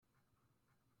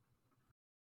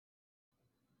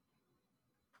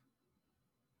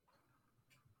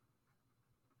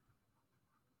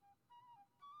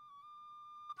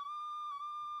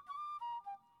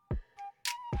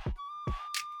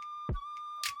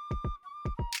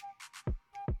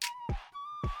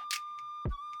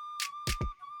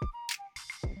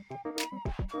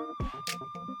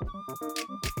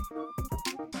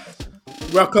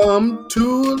Welcome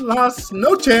to Las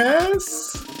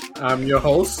Noches. I'm your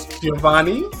host,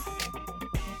 Giovanni.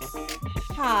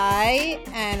 Hi,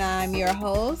 and I'm your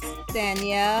host,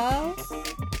 Danielle.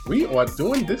 We are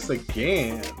doing this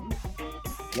again.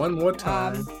 One more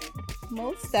time.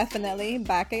 Most definitely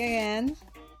back again.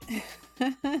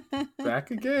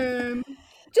 Back again.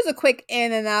 Just a quick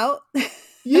in and out.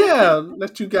 Yeah,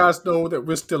 let you guys know that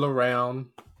we're still around.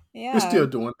 We're Yeah. still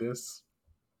doing this.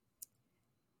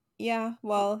 Yeah,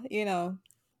 well,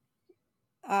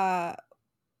 uh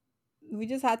we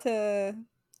just had to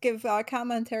give our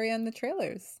commentary on the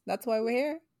trailers. That's why we're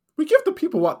here. We give the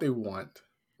people what they want,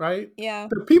 right? Yeah.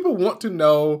 The people want to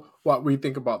know what we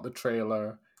think about the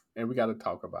trailer, and we got to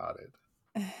talk about it.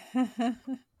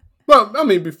 Well, I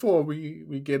mean, before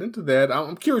we get into that,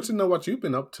 I'm curious to know what you've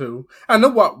been up to. I know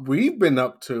what we've been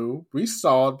up to. We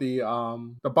saw the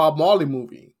Bob Marley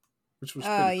movie, which was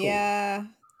pretty cool. Yeah.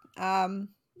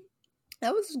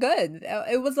 That was good.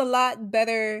 It was a lot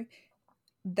better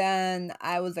than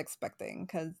I was expecting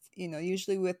because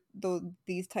usually with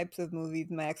these types of movies,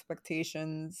 my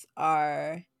expectations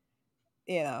are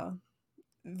you know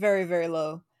very very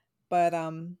low, but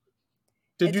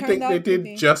Did it you turned think they out to did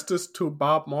be justice to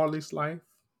Bob Marley's life?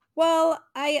 well.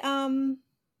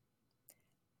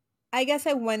 I guess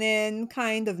I went in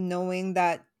kind of knowing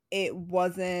that it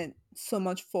wasn't so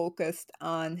much focused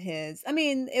on his. I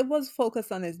mean, it was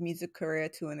focused on his music career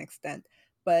to an extent,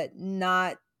 but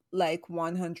not like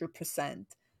 100%.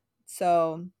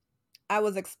 So I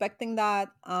was expecting that.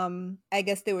 I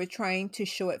guess they were trying to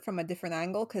show it from a different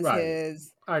angle because Right,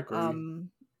 I agree.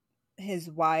 his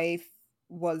wife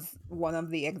was one of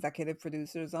the executive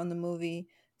producers on the movie.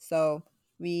 So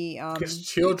we His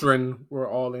children were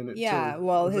all in it yeah, too.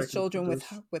 well, his Executive children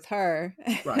produce. with her.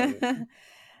 Right.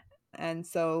 And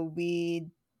so we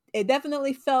it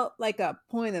definitely felt like a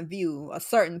point of view, a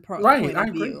certain Right, point I of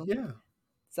agree. view. Yeah.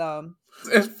 So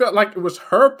It felt like it was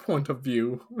her point of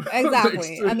view.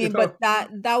 exactly. I You mean, know? but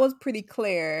that was pretty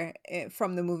clear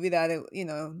from the movie that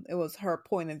it was her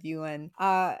point of view. And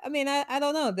I mean, I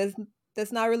don't know.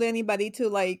 There's not really anybody to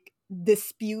like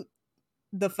dispute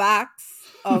the facts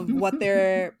of what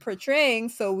they're portraying,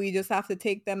 so we just have to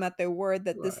take them at their word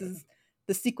that this Right. is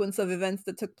the sequence of events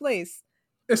that took place.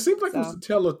 It seems like it was So, a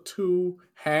tale of two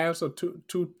halves or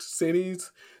two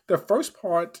cities. The first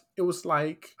part, it was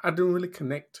like I didn't really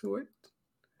connect to it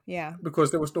yeah.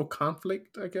 because there was no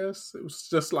conflict. I guess it was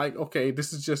just like, okay,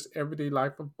 this is just everyday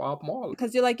life of Bob Marley.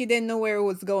 Because you didn't know where it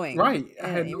was going. Right. I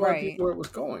had no idea Right. where it was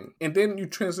going, and then you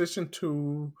transition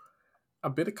to a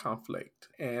bit of conflict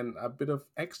and a bit of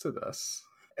exodus,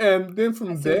 and then I from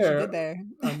see what you did there, there.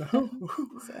 I know.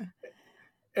 So,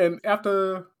 And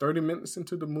after 30 minutes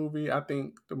into the movie, I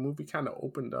think the movie kind of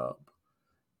opened up.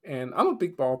 And I'm a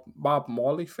big Bob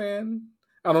Marley fan.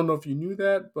 I don't know if you knew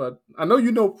that, but I know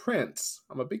you know Prince.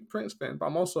 I'm a big Prince fan, but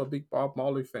I'm also a big Bob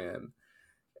Marley fan.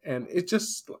 And it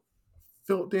just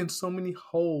filled in so many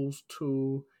holes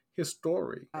to his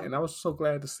story. And I was so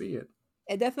glad to see it.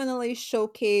 it definitely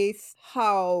showcased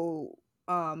how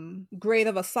great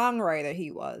of a songwriter he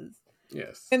was.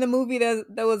 Yes. In the movie,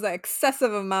 there was an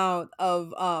excessive amount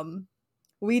of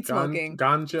weed smoking. So,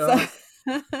 Ganja,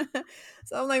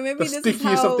 so I'm like, the maybe this is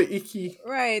stickiest of how, the icky.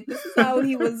 right, this is how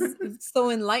he was so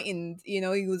enlightened. He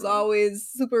was always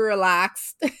super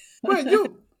relaxed. Well,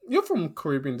 you're from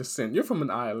Caribbean descent. You're from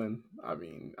an island. I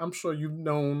mean, I'm sure you've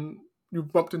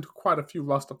bumped into quite a few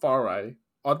Rastafari.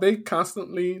 Are they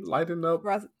constantly lighting up?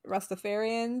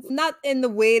 Rastafarians, not in the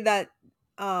way that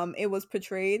it was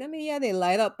portrayed. I mean, yeah, they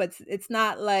light up, but it's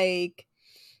not like,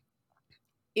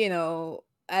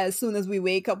 as soon as we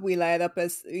wake up we light up,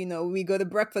 as we go to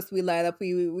breakfast we light up,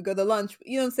 we go to lunch,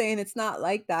 what I'm saying. It's not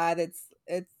like that. It's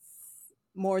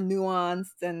more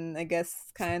nuanced, and I guess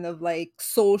kind of like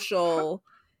social,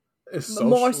 It's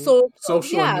more social, social.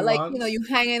 social Yeah, like nuance. you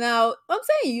hanging out. I'm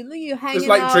saying you It's hanging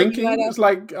like out, you drinking. gotta, It's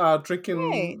like right,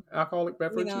 drinking alcoholic you know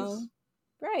beverages.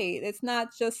 right. It's not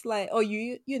just like, oh,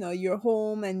 you're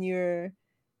home and you're It's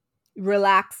a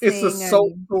relaxing. And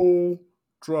social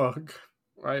drug,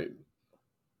 right?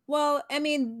 well, I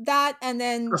mean that, and A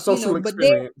then social but they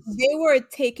experience. they were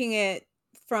taking it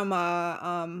from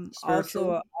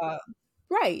Spiritual. also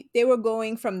right. They were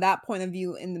going from that point of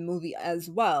view in the movie as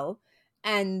well,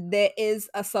 and there is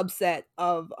a subset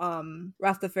of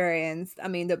Rastafarians. I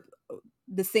mean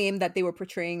the same that they were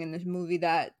portraying in the movie,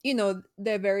 that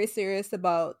they're very serious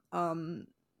about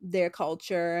their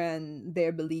culture and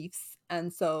their beliefs.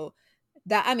 And so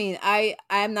that, I mean,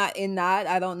 I'm not in that,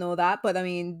 I don't know that, but I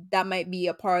mean that might be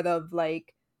a part of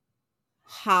like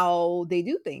how they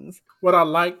do things. What I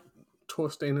like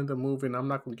towards the end of the movie, and I'm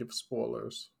not going to give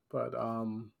spoilers, but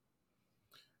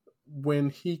when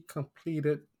he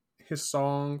completed his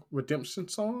song, Redemption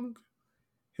Song,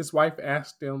 his wife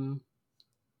asked him,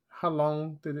 how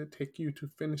long did it take you to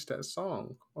finish that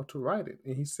song or to write it?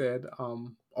 And he said,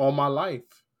 all my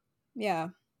life. Yeah.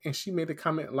 And she made a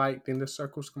comment like, then the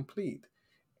circle's complete.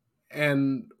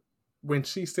 And when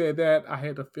she said that, I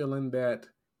had a feeling that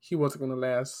he wasn't going to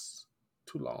last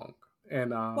too long.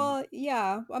 And Well,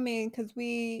 yeah. I mean, because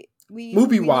we know,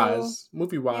 movie yeah, wise,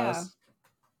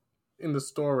 in the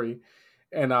story,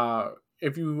 and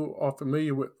if you are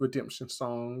familiar with Redemption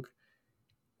Song,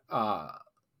 uh,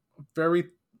 very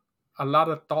a lot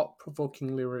of thought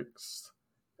provoking lyrics,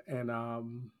 and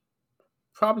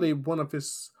probably one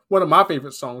of my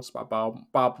favorite songs by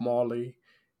Bob Marley,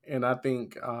 and I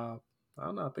think I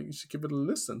don't know. I think you should give it a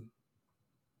listen.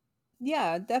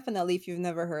 yeah, definitely. If you've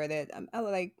never heard it,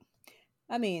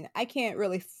 I mean, I can't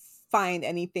really find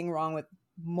anything wrong with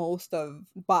most of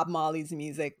Bob Marley's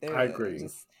music. I There agree.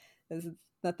 just there's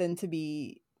nothing to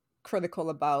be critical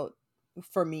about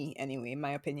for me, anyway, in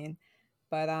my opinion.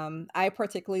 But I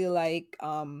particularly like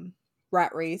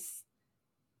Rat Race.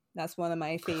 That's one of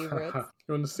my favorites.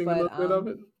 You want to sing a But little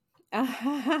bit of it?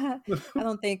 I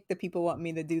don't think the people want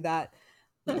me to do that.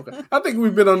 Okay. I think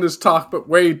we've been on this talk, but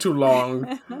way too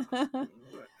long.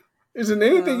 Is there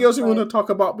anything else you want But to talk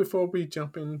about before we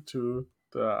jump into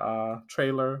the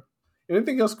trailer?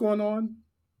 Anything else going on?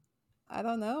 I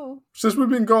don't know. Since we've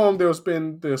been gone, there's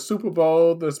been the Super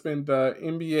Bowl, there's been the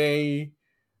NBA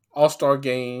All Star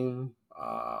Game.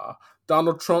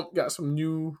 Donald Trump got some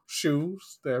new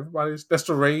shoes that that's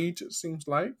the rage. It seems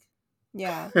like.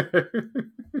 Yeah.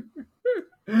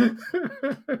 You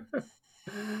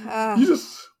Uh,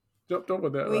 just jumped over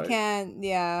that, we right? can't.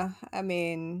 Yeah. I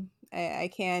mean, I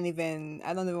can't even.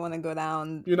 I don't even want to go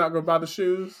down You're not gonna buy the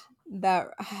shoes? that.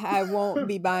 I won't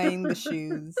be buying the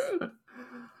shoes.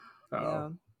 Oh, Yeah.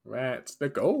 rats! They're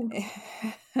gold.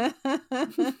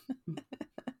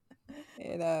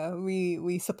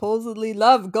 We supposedly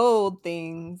love gold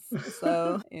things,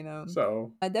 so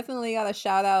So, I definitely got to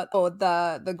shout out. Oh,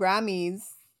 the Grammys.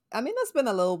 I mean, that's been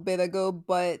a little bit ago,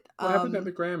 but what happened at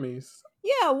the Grammys?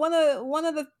 yeah, one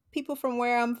of the people from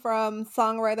where I'm from,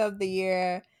 Songwriter of the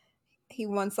Year. He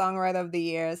won Songwriter of the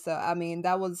Year, so I mean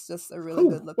that was just a really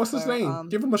good Who? look What's his for name?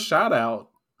 Give him a shout out.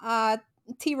 uh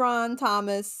T-Ron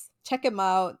Thomas. Check him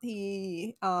out.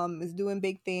 He is doing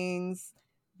big things.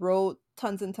 Wrote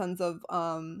tons and tons of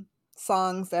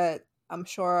songs that I'm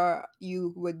sure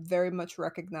you would very much But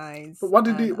recognize. what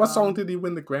did he? And What song did he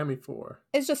win the Grammy for?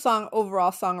 it's just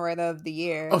overall Songwriter of the Oh,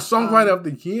 Year. Songwriter of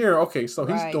the Year. Okay, so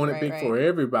he's Right, doing it right, big for right.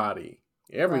 everybody,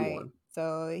 Right. everyone.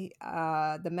 So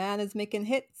the man is making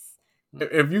hits.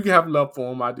 If you have love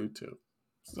for him, I do too.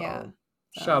 Yeah. So,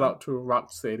 shout So out to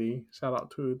Rock City. Shout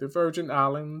out to the Virgin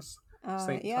Islands,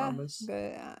 St. yeah, Thomas.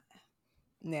 good.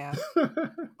 Yeah.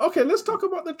 Okay, let's talk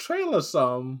about the trailer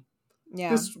some.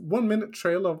 Yeah. This 1 minute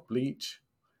trailer of Bleach.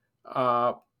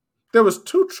 Uh, there was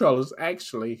two trailers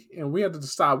actually, and we had to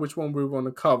decide which one we were going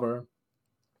to cover.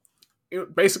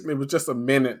 It basically was just a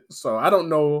minute, so I don't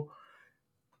know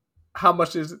how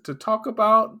much is it to talk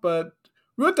about, but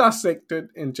we'll dissect it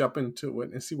and jump into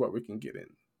it and see what we can get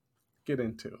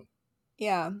into.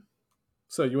 Yeah.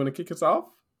 So you want to kick us off,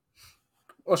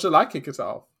 or should I kick us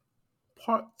off?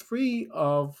 Part 3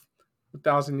 of the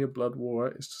Thousand Year Blood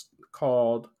War is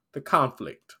called The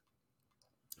Conflict.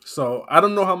 So I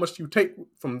don't know how much you take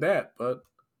from that, but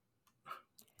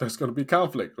there's going to be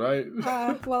conflict, right?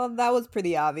 Well, that was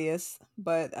pretty obvious,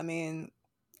 but I mean,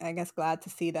 I guess glad to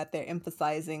see that they're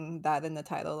emphasizing that in the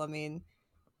title. I mean,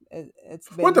 it's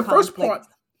Well, been the first part,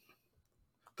 conflict.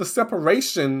 the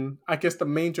separation, I guess the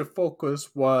major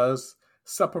focus was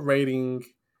separating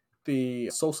the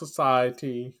Soul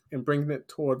Society and bringing it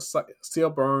towards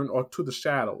Sealburn or to the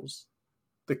shadows.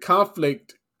 The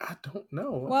conflict, I don't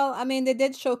know. Well, I mean, they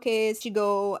did showcase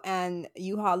Shigo and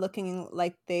Yuha looking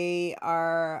like they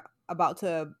are about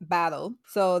to battle.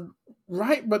 So,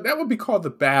 Right, but that would be called the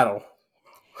battle.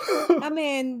 I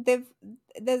mean,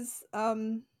 there's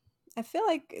I feel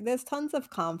like there's tons of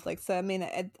conflict. So, I mean,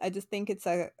 I just think it's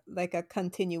a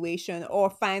continuation, or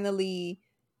finally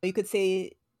you could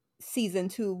say season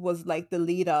 2 was like the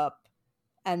lead up,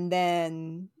 and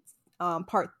then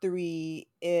part 3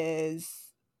 is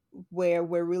where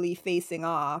we're really facing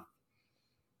off.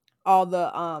 All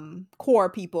the core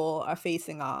people are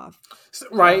facing off. So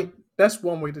Right, that's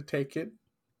one way to take it.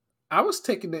 I was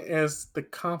taking it as the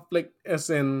conflict, as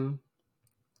in,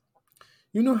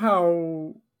 you know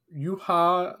how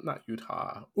Yuha, not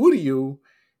Yuha, Uryu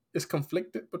is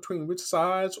conflicted between which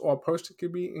sides, or a person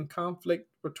could be in conflict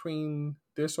between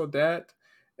this or that.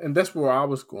 And that's where I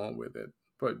was going with it.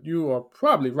 But you are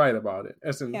probably right about it,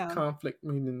 as in Yeah. conflict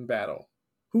meaning battle.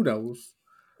 Who knows?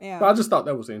 But Yeah. I just thought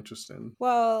that was interesting.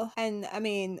 Well, and I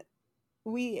mean,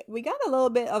 we got a little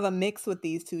bit of a mix with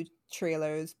these two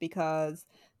trailers because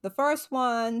the first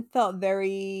one felt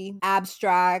very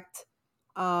abstract.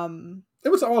 Um It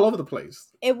was all over the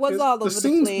place. it was all The over the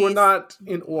scenes were place. not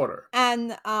in order.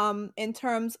 And in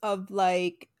terms of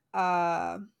like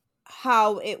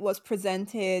how it was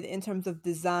presented in terms of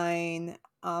design,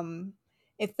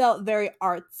 it felt very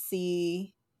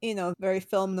artsy, very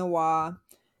film noir.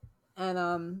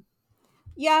 And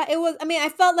yeah, it was, I mean, I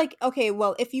felt like, okay,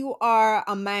 well, if you are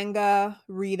a manga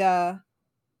reader,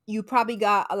 you probably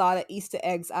got a lot of Easter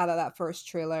eggs out of that first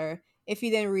trailer. If you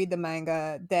didn't read the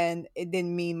manga, then it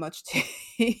didn't mean much to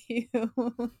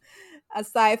you.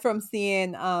 Aside from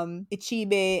seeing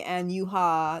Ichibe and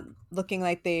Yuha looking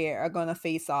like they are gonna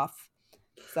face off.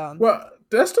 So Well,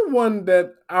 that's the one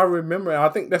that I remember. I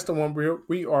think that's the one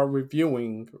we are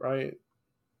reviewing, right?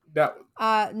 That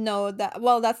no,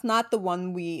 that's not the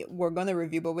one we were gonna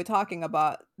review, but we're talking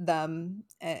about them,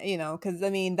 because I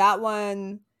mean that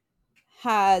one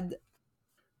had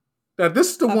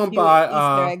this is the a one few by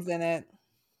Easter eggs in it.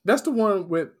 that's the one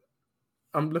with,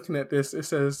 I'm looking at this. It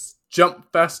says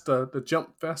Jump Festa, the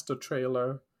Jump Festa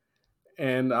trailer,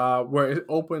 and where it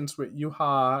opens with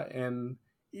Yuha and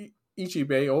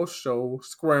Ichibe Osho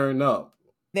squaring up.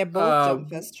 They're both Uh, Jump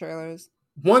Fest trailers.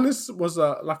 one was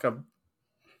a like a,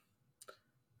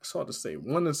 it's hard to say.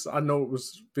 One is, I know it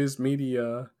was Viz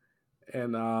Media,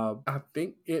 and I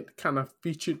think it kind of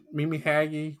featured Mimi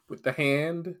Haggy with the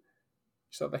hand. You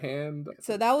saw the hand.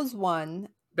 So that was one.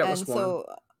 That was And one.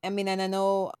 so, I mean, and I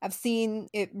know I've seen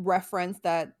it referenced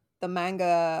that the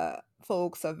manga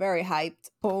folks are very hyped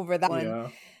over that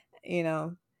one, Yeah,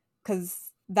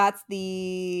 because that's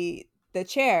the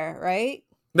chair, right?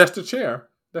 that's the chair.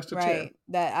 That's the chair. Right.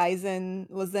 That Aizen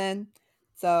was in.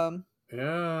 So,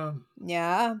 Yeah,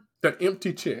 yeah, the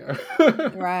empty chair.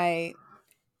 right.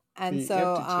 And The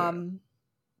so, empty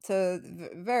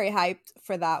chair. very hyped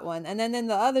for that one. And then in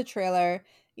the other trailer,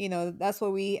 that's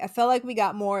what I felt like we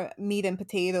got more meat and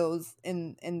potatoes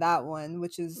in that one,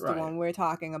 which is the Right. one we're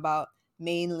talking about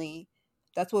mainly.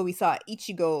 That's where we saw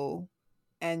Ichigo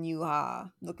and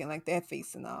Yuha looking like they're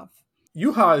facing off.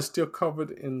 Yuha is still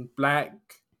covered in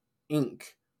black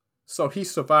ink, so he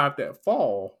survived that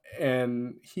fall,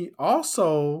 and he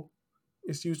also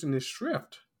is using his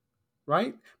shrift,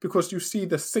 right? Because you see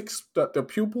the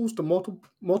pupils, the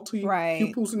multi Right,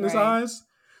 pupils in his right. eyes.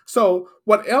 So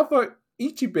whatever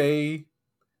Ichibe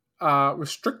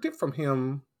restricted from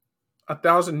him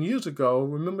 1,000 years ago,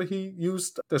 remember he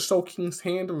used the Soul King's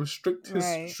hand to restrict his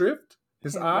Right. shrift,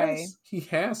 his Right. eyes. He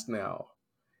has now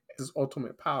his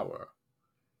ultimate power,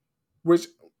 which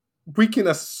we can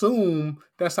assume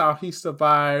that's how he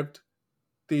survived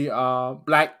the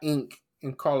black ink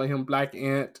and calling him Black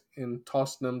Ant and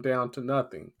tossing them down to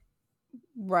nothing.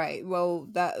 Right. Well,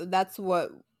 that's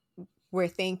what we're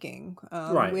thinking.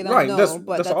 Right, We don't right. know,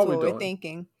 but That's that's all we're what we're doing.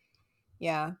 thinking.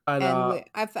 Yeah. And And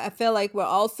I feel like we're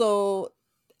also,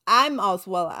 I'm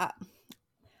also, well,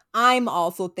 I'm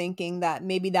also thinking that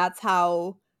maybe that's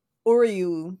how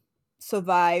Uryu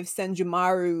survived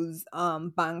Senjumaru's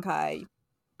Bankai.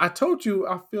 I told you,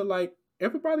 I feel like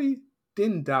everybody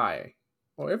didn't die,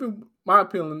 or my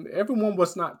opinion, everyone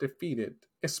was not defeated,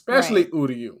 especially Right.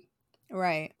 Uryu.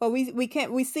 Right. But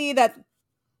we see that,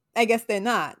 I guess they're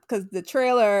not, because the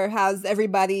trailer has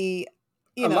everybody,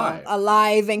 Alive.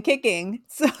 alive and kicking.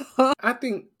 So I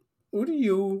think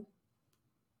Uryu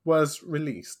was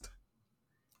released,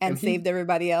 and and he saved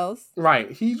everybody else. right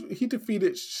he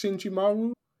defeated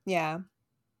Shinjimaru, Yeah.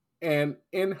 and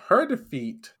in her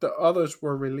defeat, the others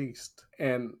were released,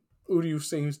 and Uryu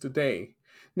sings today.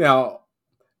 Now,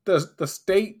 the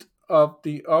state of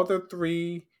the other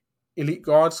three Elite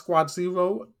Guard Squad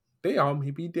Zero, they all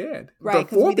may be dead. The Right,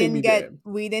 because four may be dead.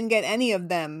 we didn't get any of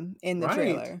them in the Right.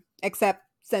 trailer except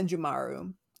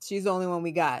Senjumaru. She's the only one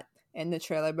we got in the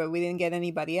trailer, but we didn't get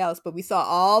anybody else. But we saw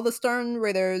all the Stern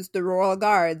Ritters, the Royal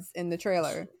Guards, in the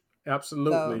trailer. So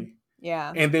Absolutely.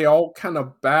 yeah, And they all kind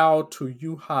of bow to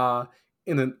Yuha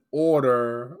in an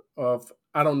order of,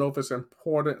 I don't know if it's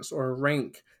importance or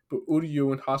rank, but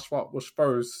Uryu and Hashwat was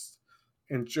first,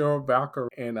 and Joe Valkyrie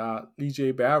and Lee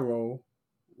J. Barrow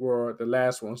were the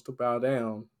last ones to bow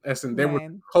down, as in they were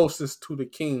right. closest to the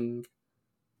king,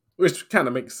 which kind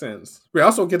of makes sense. We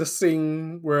also get a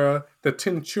scene where the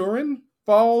Tenchurin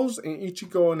falls, and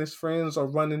Ichigo and his friends are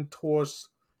running towards,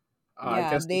 I Yeah,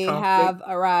 guess, the they conflict. have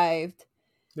arrived.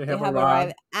 They They have have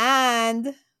arrived. arrived,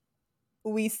 and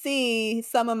we see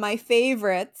some of my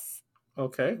favorites.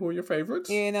 Okay, who are your favorites?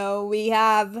 We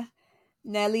have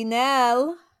Nelly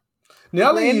Nell,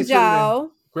 Nelly's in there. Grimjow,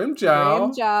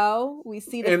 Grimjow. Grimjow. We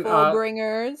see the And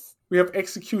Fullbringers. we have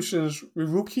Execution's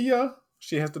Rukia.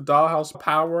 She has the dollhouse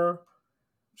power.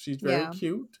 She's very Yeah,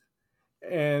 cute.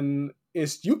 And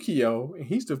it's Yukio, and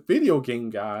he's the video game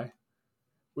guy,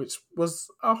 which was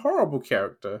a horrible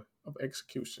character of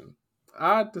Execution.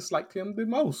 I disliked him the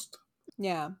most.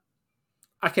 yeah,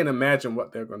 I can imagine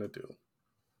what they're going to do,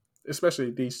 especially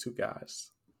these two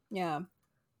guys. yeah.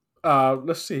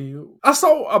 Let's see. I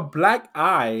saw a black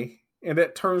eye, and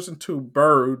that turns into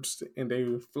birds, and they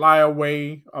fly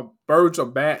away. Birds or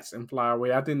bats and fly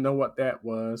away. I didn't know what that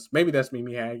was. Maybe that's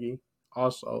Mimi Haggy.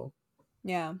 Also,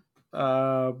 Yeah.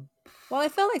 uh, Well, I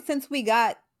feel like since we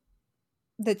got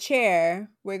the chair,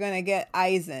 we're gonna get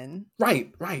Aizen.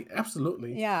 right,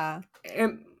 absolutely. Yeah.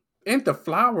 And the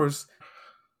flowers.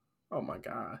 Oh my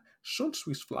god,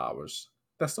 Shunshui's flowers.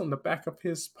 That's on the back of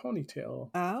his ponytail.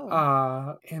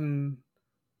 Oh. And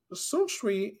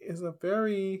Sunshui is a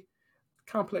very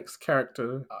complex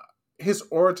character. His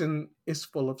origin is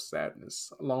full of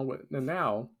sadness, along with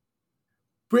Nanao,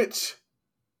 which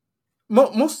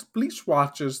most Bleach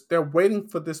watchers, they're waiting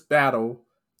for this battle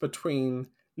between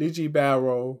Liji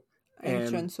Barrow And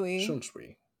and Shunsui.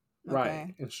 Shunsui. Right,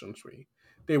 Okay. and Shunsui.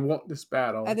 They want this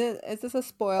battle. Is this a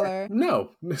spoiler?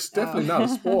 No, it's definitely not a Oh.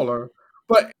 spoiler.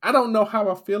 But I don't know how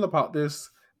I feel about this.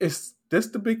 Is this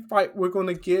the big fight we're going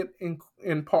to get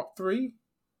in part 3?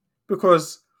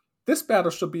 Because this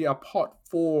battle should be a part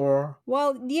 4.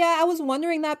 Well, yeah, I was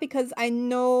wondering that because I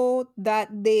know that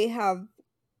they have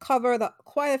covered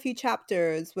quite a few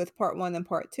chapters with part 1 and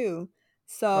part 2. Right,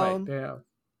 So,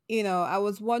 yeah. I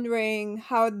was wondering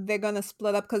how they're going to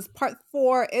split up because part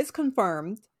 4 is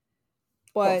confirmed.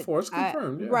 Part But 4 is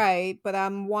confirmed, yeah. right, but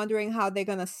I'm wondering how they're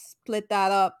gonna split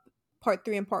that up, part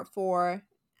 3 and part 4,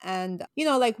 and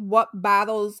like what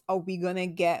battles are we gonna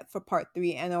get for part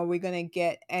 3, and are we gonna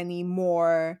get any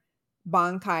more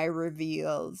Bankai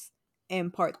reveals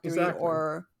in part 3, Exactly.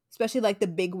 or especially like the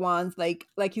big ones, like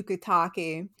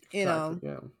Yukitake, Exactly,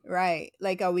 yeah. right?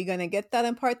 Like, are we gonna get that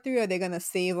in part 3, or are they gonna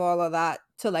save all of that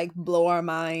to like blow our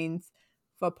minds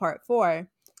for part 4?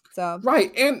 So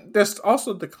Right, and there's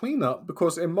also the cleanup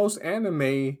because in most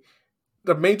anime,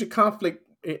 the major conflict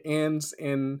it ends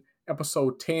in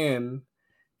episode 10,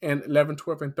 and 11,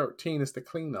 12, and 13 is the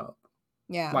cleanup.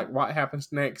 yeah, Like what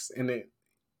happens next, and it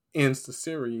ends the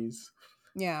series.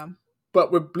 yeah.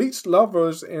 But with Bleach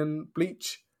lovers and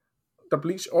the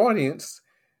Bleach audience,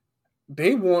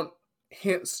 they want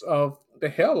hints of the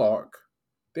Hell Arc.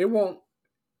 They want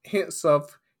hints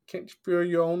of can't you feel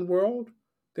your own world?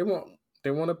 They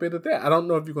want a bit of that. I don't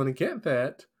know if you're going to get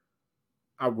that.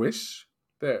 I wish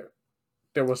that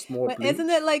there was more But Bleach. isn't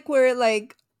it like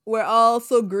we're all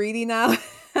so greedy now?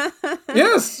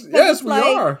 Yes, It's we like,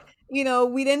 are.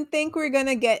 we didn't think we are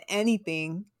gonna get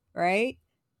anything, right?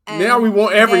 Now we And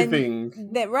want then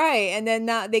everything. right, and then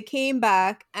now they came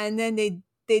back, and then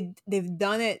they've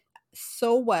done it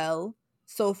so well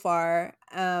so far.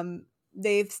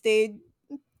 They've stayed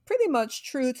pretty much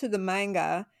true to the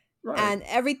manga, Right. and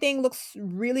everything looks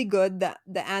really good.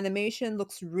 The animation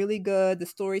looks really good, the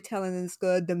storytelling is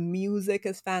good, the music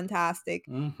is fantastic.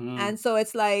 Mm-hmm. And so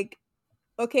it's like,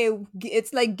 okay,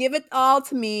 it's like give it all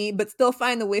to me, but still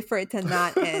find a way for it to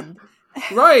not end.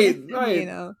 right.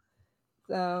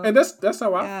 So And that's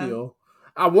how I yeah, feel.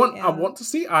 I want yeah, to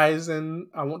see Aizen.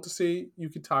 I want to see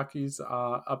Yukitaki's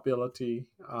ability.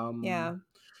 yeah,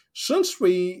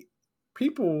 Shunsui,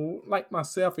 people like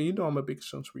myself, and I'm a big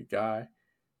Shunsui guy.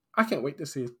 I can't wait to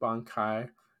see his Bankai,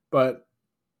 but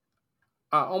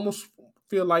I almost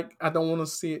feel like I don't want to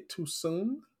see it too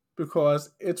soon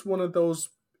because it's one of those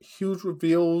huge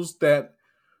reveals that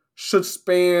should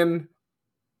span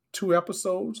 2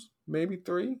 episodes, maybe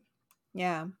 3.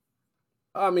 yeah.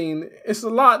 I mean, it's a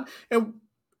lot. And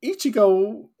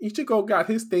Ichigo got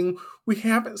his thing. We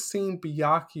haven't seen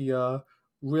Byakuya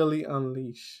really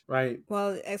unleash, right?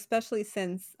 Well, especially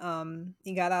since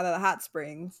he got out of the hot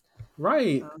springs.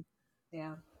 Right.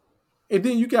 Yeah. And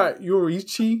then you got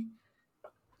Yoriichi.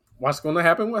 What's going to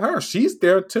happen with her? She's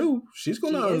there too. She's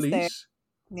going She to is there. unleash.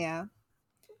 Yeah.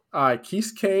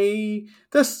 Kisuke.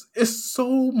 This is so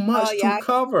Oh much to yeah.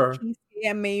 cover.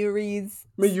 Yeah, Mayuri's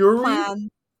Mayuri. plan.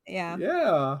 Yeah.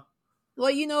 Yeah.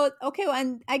 Well, okay, well,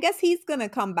 and I guess he's gonna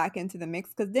come back into the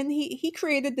mix because then he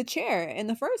created the chair in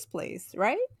the first place,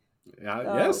 right? Yeah.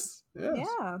 So Yes. Yes.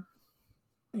 yeah,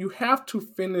 You have to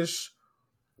finish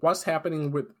what's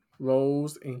happening with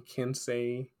Rose and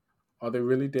Kensei Are they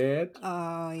really dead?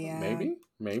 Oh yeah,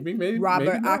 Maybe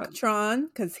Robert not. Actron,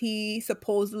 because he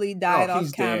supposedly Oh, died off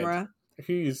he's dead. camera.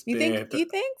 He's You think? dead. You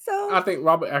think so? I think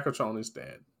Robert Ackerton is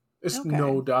dead. It's Okay.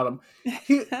 no doubt.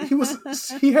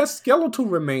 He has skeletal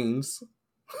remains.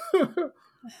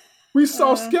 We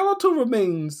saw uh, skeletal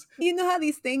remains. you know how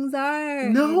these things are. You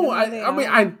No, know how they I mean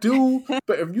I are. do,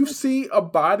 but if you see a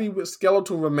body with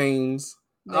skeletal remains,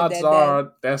 They're odds dead. Dead.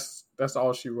 are that's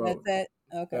all she That's wrote. it.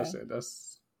 Okay. That's it.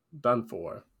 That's done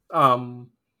for.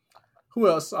 Who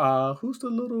else? Who's the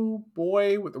little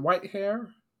boy with the white hair?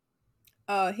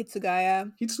 Oh,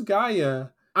 Hitsugaya.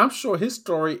 Hitsugaya. I'm sure his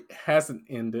story hasn't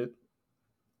ended.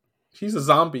 He's a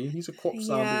zombie. He's a corpse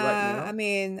zombie right Yeah, now. I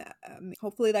mean,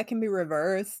 hopefully that can be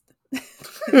reversed.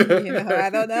 You know, I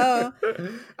don't know.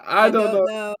 I I don't don't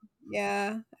know. know.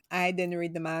 Yeah, I didn't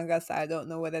read the manga, so I don't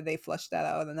know whether they flushed that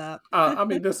out or not. I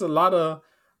mean, there's a lot of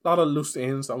loose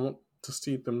ends. I want to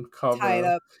see them Tied cover.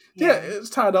 up. Yeah, Yeah, it's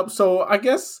tied up. So I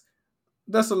guess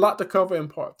there's a lot to cover in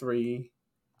part three.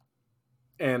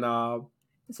 And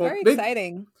it's well, very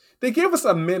exciting. they gave us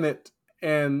a minute,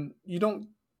 and you don't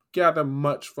gather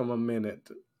much from a minute.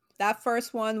 That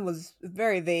first one was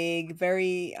very vague,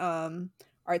 very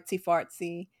artsy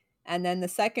fartsy, and then the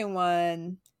second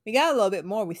one we got a little bit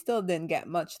more. We still didn't get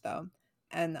much though,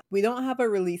 and we don't have a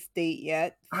release date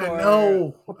yet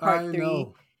for part I three.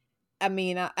 know. I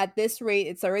mean, at this rate,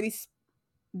 it's already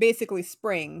basically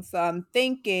spring. So I'm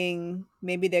thinking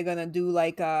maybe they're gonna do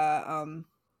like a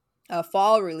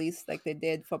fall release like they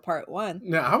did for part one.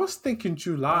 Now I was thinking Um,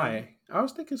 July. I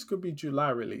was thinking it's gonna be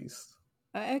July release.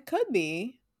 it could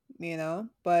be,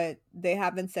 but they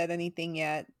haven't said anything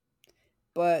yet.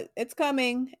 But it's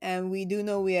coming, and we do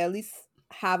know we at least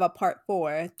have a part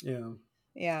four. Yeah.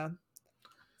 Yeah,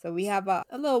 so we have a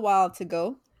little while to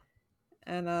go,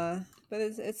 and but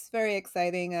it's very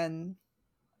exciting, and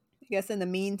I guess in the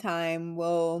meantime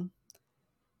we'll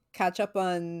catch up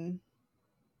on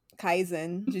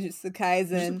Kaizen, Jujutsu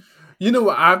Kaisen. You know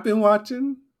what I've been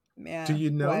watching? Do Yeah. you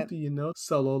know? What? Do you know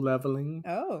Solo Leveling?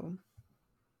 Oh.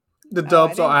 The Oh, I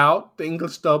dubs are didn't. out. The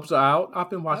English dubs are out. I've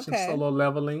been watching Okay. Solo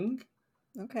Leveling.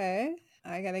 Okay.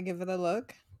 I gotta give it a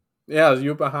look. Yeah,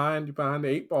 you're behind. You're behind the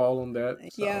eight ball on that.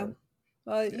 Yeah. So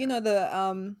Well, yeah, the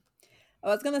I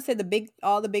was gonna say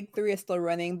all the big three are still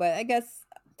running, but I guess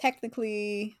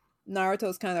technically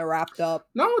Naruto's kind of wrapped up,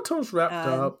 Naruto's wrapped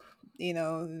and up.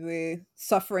 we're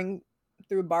suffering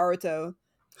through Baruto.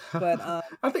 But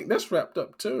I think that's wrapped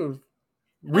up too.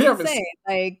 We I'm just haven't saying,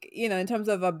 like, in terms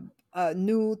of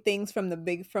new things from the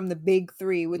big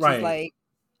three, which is right.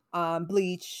 like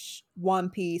Bleach, One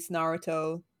Piece,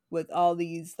 Naruto, with all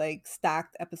these like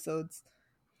stacked episodes.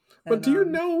 But And do you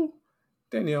know,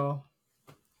 Danielle?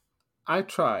 I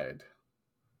tried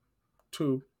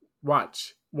to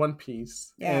watch One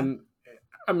Piece, yeah, and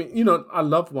I mean, I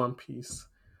love One Piece,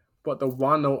 but the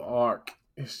Wano arc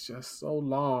is just so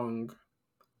long.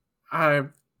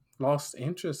 I've lost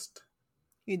interest.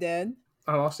 you did.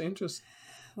 I lost interest.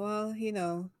 Well,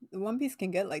 One Piece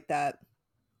can get like that.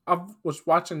 I was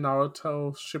watching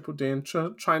Naruto Shippuden,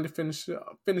 trying to finish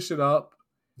it up.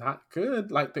 Not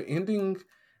good. Like the ending,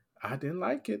 I didn't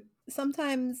like it.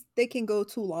 Sometimes they can go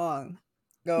too long.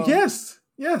 Go. Yes,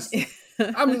 yes. you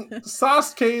I mean,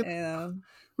 Sasuke. know,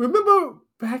 Remember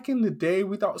back in the day,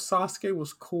 we thought Sasuke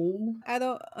was cool. I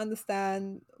don't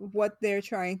understand what they're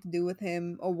trying to do with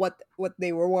him, or what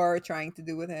they were trying to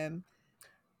do with him.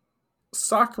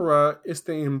 Sakura is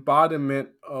the embodiment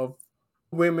of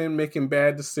women making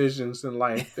bad decisions in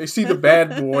life. They see the bad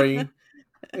boy,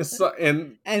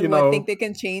 and And what, think they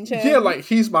can change yeah, him? like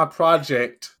he's my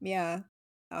project. Yeah.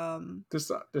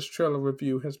 This trailer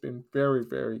review has been very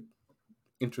very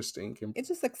interesting. It's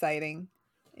just exciting,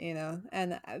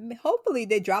 and hopefully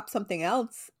they drop something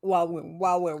else while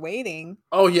we're waiting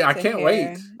Oh yeah, I to can't hear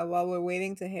wait. while we're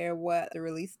waiting to hear what the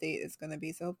release date is going to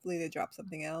be. So hopefully they drop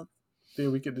something else.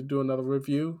 Then we get to do another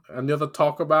review, another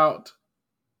talk about.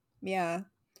 Yeah,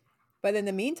 but in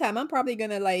the meantime, I'm probably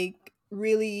gonna like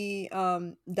really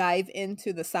dive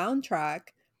into the soundtrack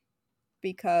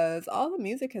because all the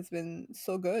music has been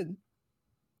so good.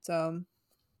 So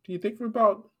Do you think we're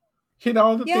about hit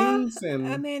all the yeah, things I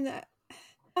and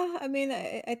mean,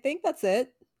 I think that's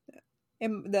it.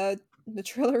 The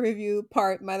trailer review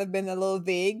part might have been a little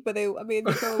vague, but I mean,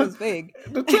 the trailer was vague.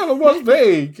 the trailer was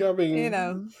vague. I you mean,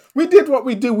 know, we did what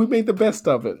we do. We made the best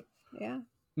of it. yeah.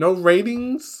 No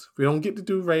ratings. We don't get to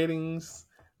do ratings.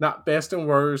 Not best and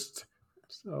worst.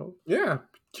 So yeah,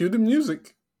 cue the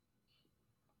music.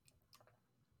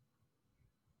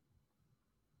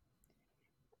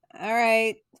 All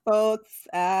right, folks.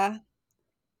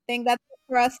 Think that's it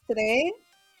for us today.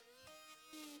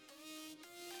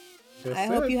 I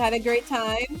That's hope it. you had a great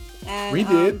time. And We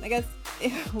did. I guess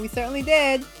we certainly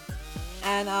did.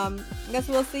 And I guess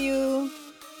we'll see you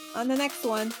on the next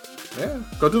one. Yeah.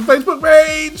 Go to the Facebook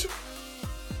page.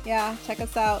 Yeah, check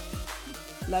us out.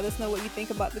 Let us know what you think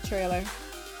about the trailer.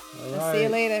 All And see you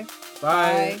right. later.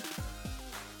 Bye. Bye.